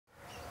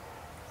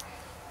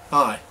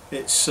Hi,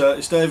 it's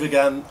Dave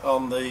again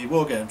on the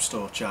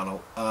WarGameStore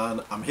channel, and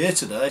I'm here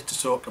today to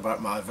talk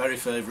about my very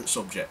favourite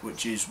subject,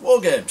 which is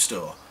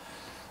WarGameStore.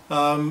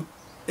 In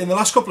the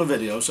last couple of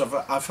videos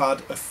I've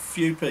had a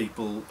few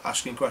people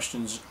asking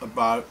questions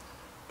about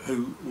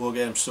who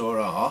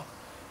WarGameStore are,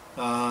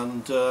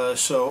 and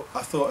so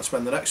I thought I'd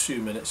spend the next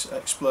few minutes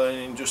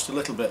explaining just a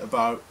little bit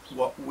about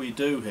what we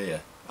do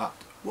here at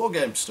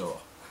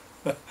WarGameStore.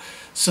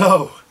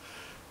 So,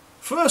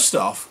 first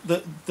off,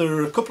 there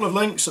are a couple of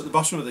links at the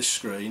bottom of this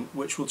screen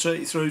which will take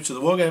you through to the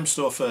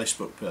WarGameStore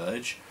Facebook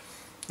page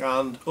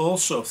and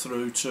also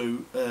through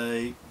to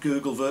a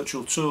Google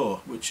virtual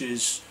tour, which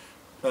is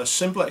a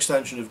simple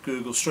extension of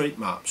Google Street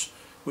Maps,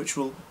 which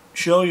will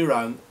show you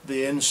around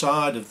the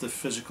inside of the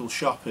physical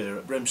shop here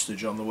at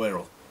Brimstage on the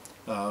Wirral.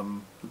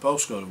 The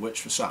postcode of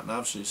which for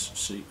sat-navs is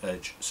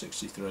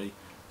CH63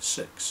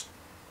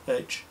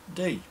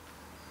 6HD.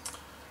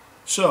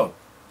 So,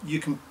 you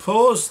can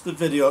pause the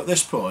video at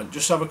this point,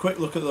 just have a quick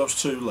look at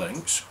those two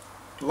links,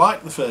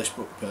 like the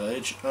Facebook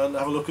page and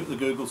have a look at the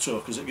Google tour,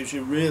 because it gives you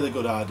a really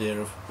good idea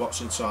of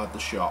what's inside the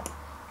shop.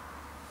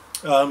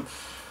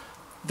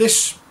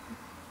 This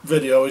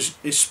video is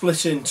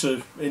split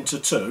into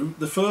two.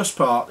 The first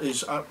part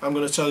is I'm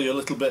going to tell you a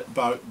little bit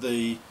about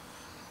the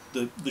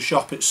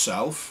shop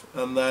itself,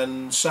 and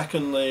then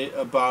secondly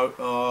about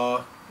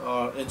our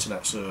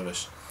internet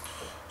service.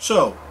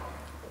 So,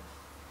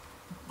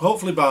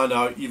 hopefully by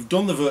now you've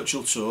done the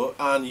virtual tour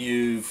and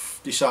you've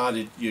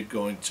decided you're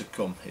going to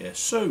come here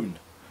soon.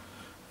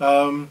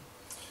 The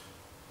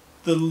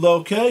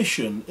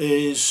location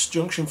is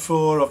junction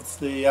 4 of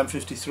the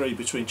M53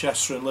 between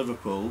Chester and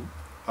Liverpool.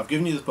 I've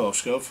given you the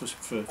postcode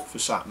for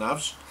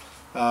sat-navs.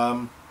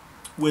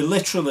 We're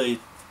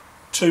literally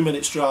 2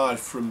 minutes drive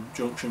from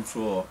junction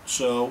 4,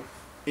 so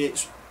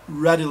it's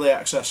readily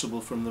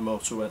accessible from the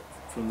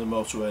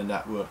motorway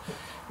network.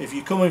 If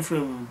you're coming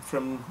from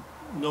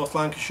North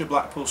Lancashire,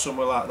 Blackpool,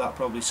 somewhere like that,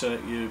 probably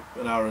take you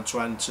an hour and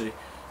 20.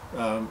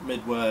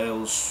 Mid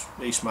Wales,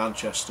 East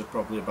Manchester,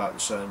 probably about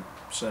the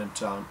same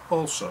time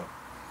also.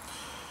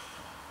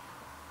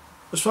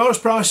 As far as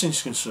pricing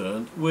is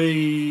concerned,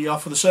 we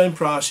offer the same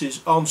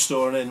prices on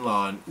store and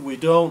inline. We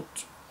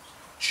don't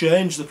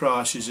change the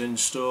prices in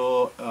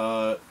store.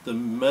 The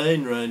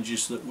main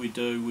ranges that we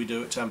do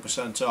at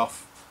 10%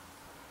 off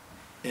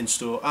in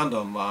store and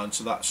online,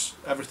 so that's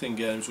everything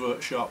Games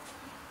Workshop,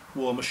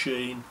 War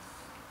Machine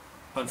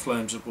and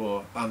Flames of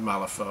War and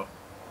Malifaux.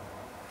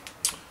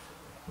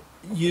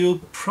 You'll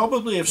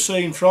probably have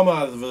seen from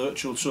either the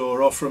virtual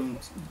tour or from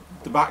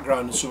the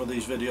background in some of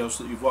these videos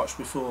that you've watched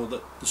before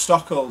that the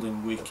stock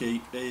holding we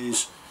keep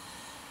is,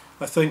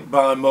 I think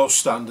by most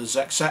standards,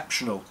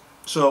 exceptional.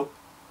 So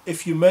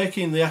if you're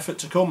making the effort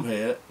to come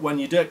here, when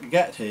you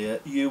get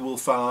here you will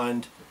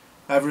find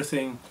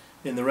everything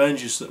in the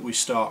ranges that we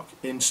stock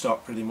in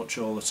stock pretty much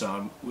all the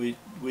time. We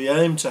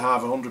aim to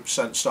have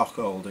 100% stock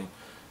holding,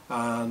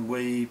 and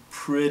we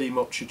pretty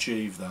much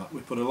achieve that.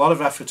 We put a lot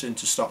of effort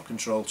into stock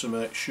control to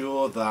make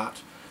sure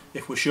that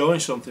if we're showing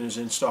something as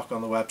in stock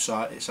on the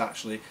website, it's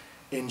actually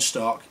in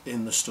stock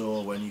in the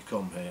store when you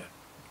come here.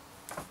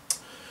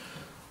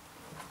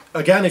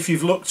 Again, if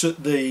you've looked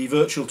at the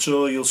virtual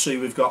tour, you'll see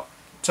we've got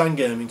 10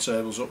 gaming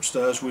tables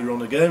upstairs. We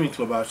run a gaming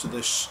club out of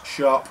this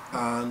shop,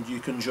 and you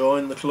can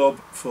join the club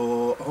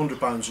for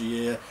 £100 a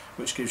year,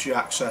 which gives you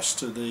access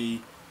to the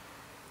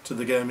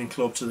gaming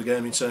club, to the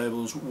gaming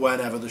tables,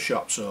 whenever the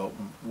shop's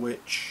open,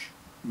 which,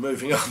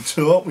 moving on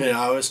to opening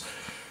hours,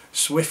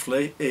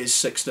 swiftly is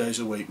 6 days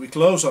a week. We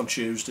close on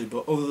Tuesday,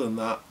 but other than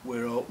that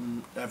we're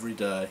open every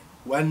day.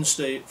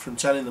 Wednesday from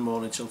 10 in the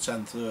morning till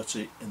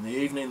 10:30 in the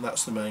evening,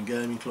 that's the main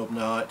gaming club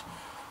night.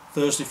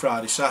 Thursday,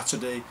 Friday,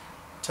 Saturday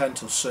 10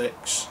 till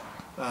 6,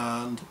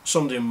 and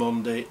Sunday and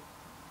Monday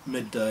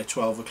midday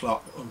 12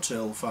 o'clock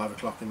until 5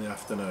 o'clock in the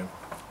afternoon.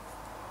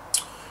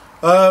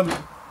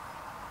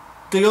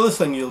 The other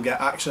thing you'll get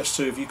access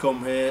to if you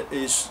come here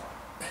is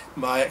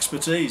my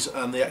expertise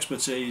and the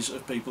expertise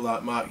of people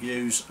like Mark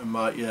Hughes and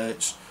Mike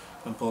Yates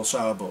and Paul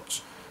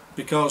Sowerbutts.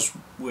 Because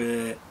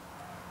we're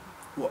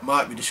what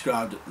might be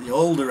described at the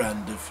older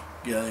end of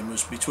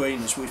gamers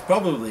between us, we've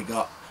probably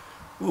got,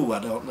 I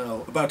don't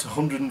know, about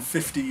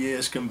 150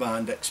 years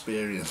combined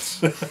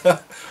experience.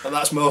 And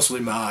that's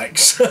mostly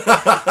Mike's.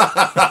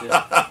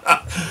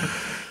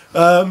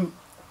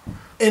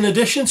 In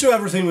addition to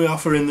everything we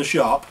offer in the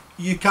shop,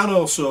 you can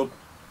also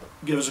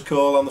give us a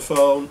call on the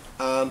phone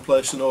and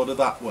place an order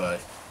that way.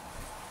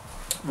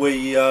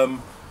 We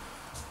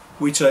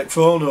take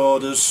phone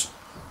orders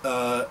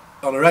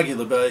on a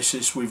regular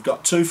basis. We've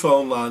got 2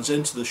 phone lines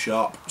into the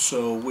shop,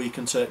 so we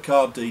can take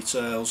card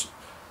details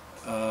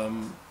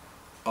on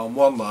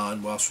one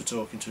line whilst we're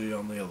talking to you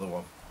on the other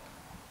one.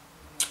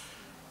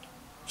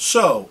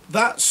 So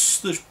that's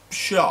the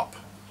shop.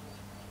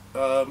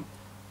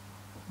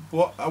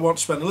 What I want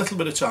to spend a little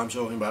bit of time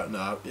talking about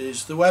now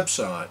is the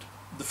website.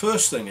 The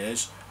first thing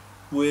is,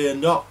 we're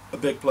not a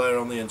big player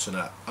on the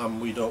internet,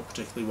 and we don't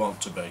particularly want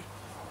to be.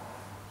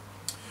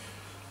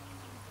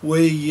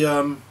 We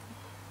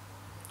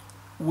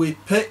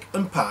pick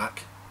and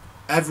pack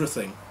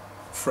everything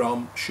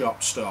from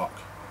shop stock.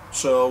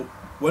 So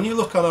when you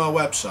look on our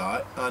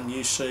website and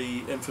you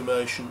see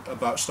information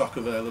about stock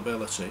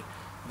availability,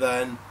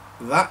 then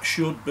that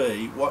should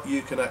be what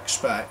you can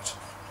expect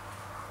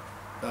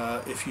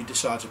if you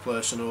decide to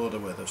place an order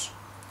with us.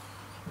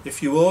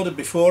 If you order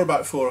before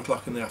about 4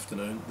 o'clock in the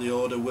afternoon, the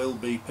order will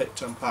be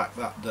picked and packed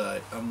that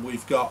day, and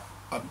we've got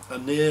a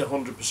near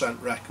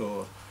 100%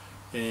 record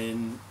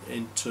in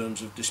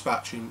terms of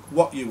dispatching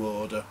what you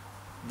order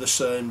the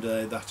same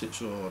day that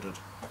it's ordered.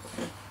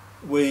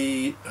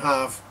 We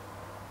have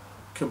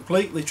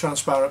completely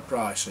transparent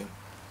pricing.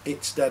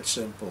 It's dead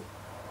simple.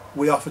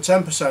 We offer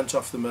 10%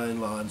 off the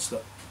main lines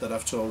that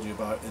I've told you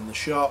about in the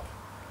shop,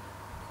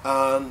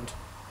 and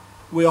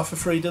we offer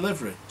free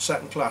delivery,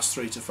 second class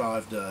 3 to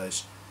 5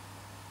 days.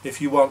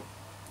 If you want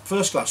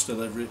first class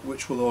delivery,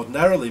 which will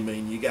ordinarily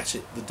mean you get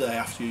it the day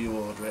after you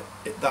order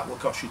it, that will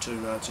cost you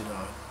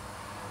 £2.99.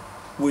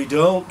 We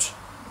don't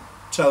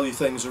tell you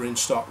things are in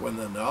stock when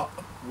they're not.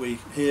 We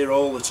hear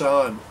all the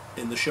time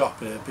in the shop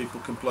here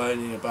people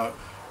complaining about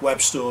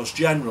web stores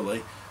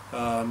generally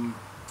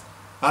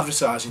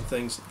advertising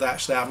things that they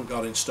actually haven't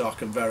got in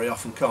stock and very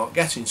often can't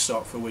get in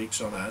stock for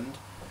weeks on end.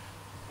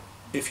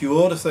 If you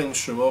order things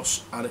from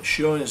us and it's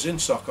showing us in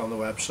stock on the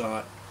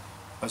website,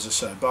 as I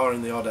say,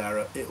 barring the odd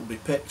error, it will be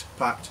picked,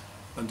 packed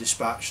and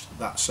dispatched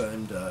that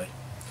same day.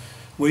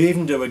 We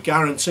even do a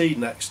guaranteed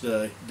next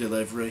day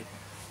delivery.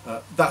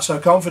 That's how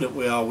confident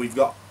we are we've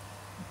got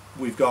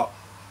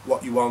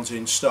what you want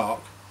in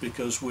stock,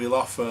 because we'll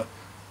offer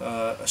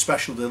a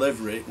special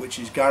delivery which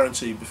is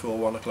guaranteed before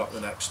 1 o'clock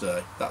the next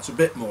day. That's a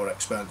bit more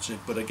expensive,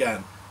 but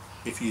again,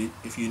 if you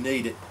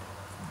need it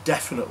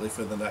definitely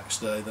for the next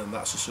day, then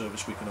that's a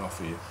service we can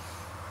offer you.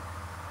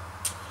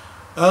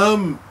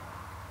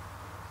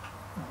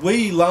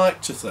 We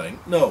like to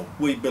think, no,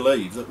 we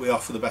believe that we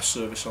offer the best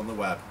service on the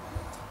web.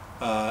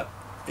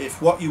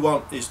 If what you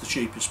want is the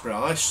cheapest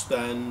price,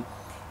 then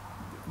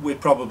we're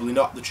probably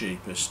not the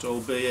cheapest,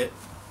 albeit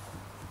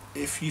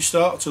if you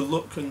start to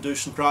look and do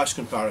some price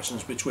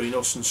comparisons between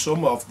us and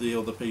some of the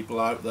other people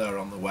out there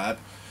on the web,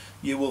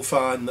 you will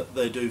find that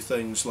they do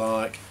things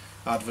like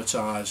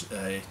advertise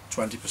a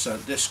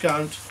 20%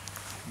 discount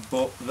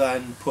but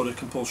then put a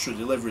compulsory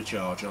delivery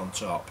charge on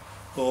top,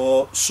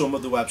 or some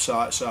of the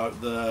websites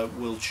out there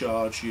will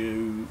charge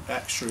you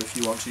extra if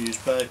you want to use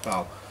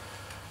PayPal.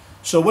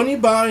 So when you're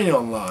buying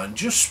online,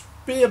 just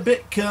be a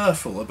bit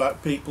careful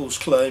about people's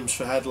claims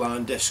for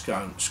headline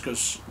discounts,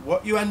 because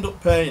what you end up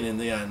paying in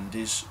the end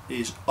is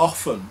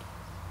often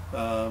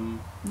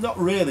not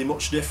really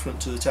much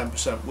different to the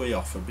 10% we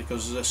offer,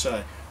 because as I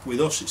say, with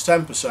us it's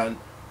 10%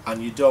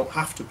 and you don't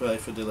have to pay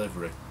for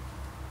delivery.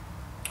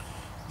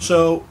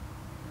 So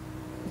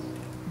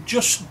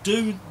just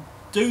do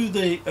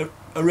the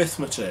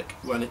arithmetic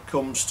when it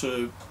comes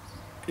to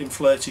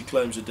inflated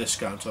claims of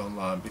discount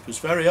online, because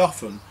very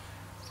often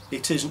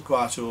it isn't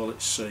quite all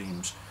it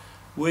seems.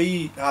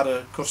 We had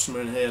a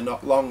customer in here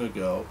not long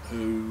ago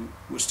who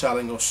was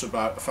telling us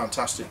about a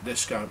fantastic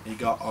discount he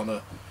got on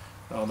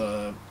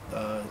a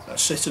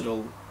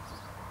Citadel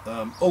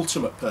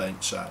Ultimate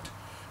paint set,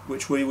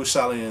 which we were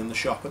selling in the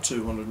shop at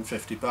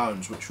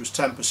 £250, which was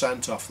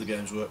 10% off the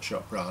Games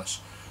Workshop price,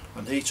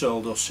 and he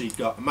told us he'd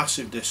got a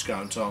massive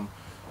discount on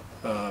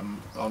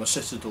a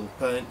Citadel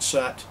paint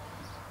set,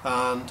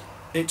 and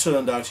it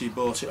turned out he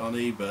bought it on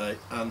eBay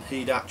and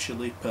he'd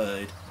actually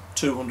paid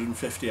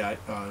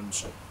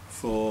 £258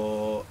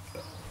 for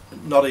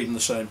not even the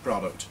same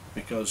product,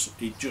 because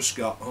he'd just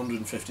got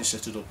 150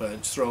 Citadel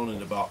paints thrown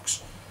in a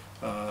box.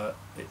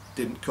 It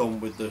didn't come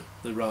with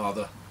the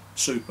rather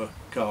super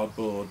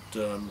cardboard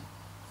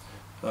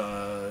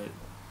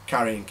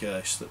carrying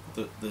case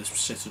that the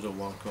Citadel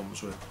one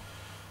comes with.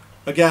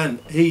 Again,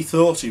 he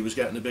thought he was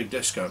getting a big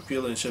discount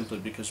purely and simply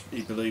because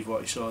he believed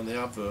what he saw in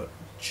the advert.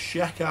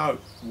 Check out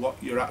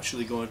what you're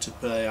actually going to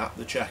pay at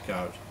the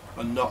checkout,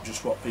 and not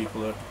just what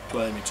people are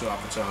claiming to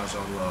advertise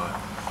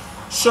online.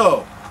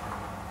 So,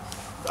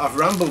 I've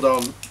rambled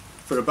on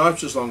for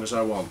about as long as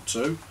I want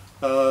to,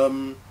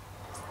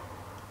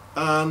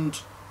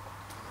 and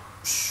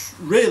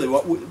really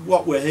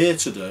what we're here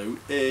to do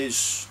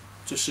is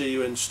to see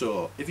you in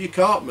store. If you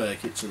can't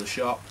make it to the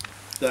shop,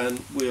 then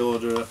we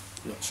offer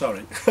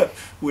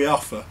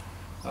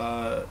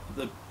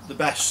the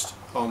best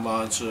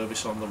online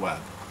service on the web.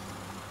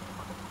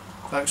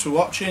 Thanks for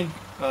watching,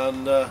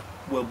 and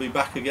we'll be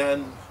back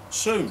again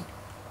soon.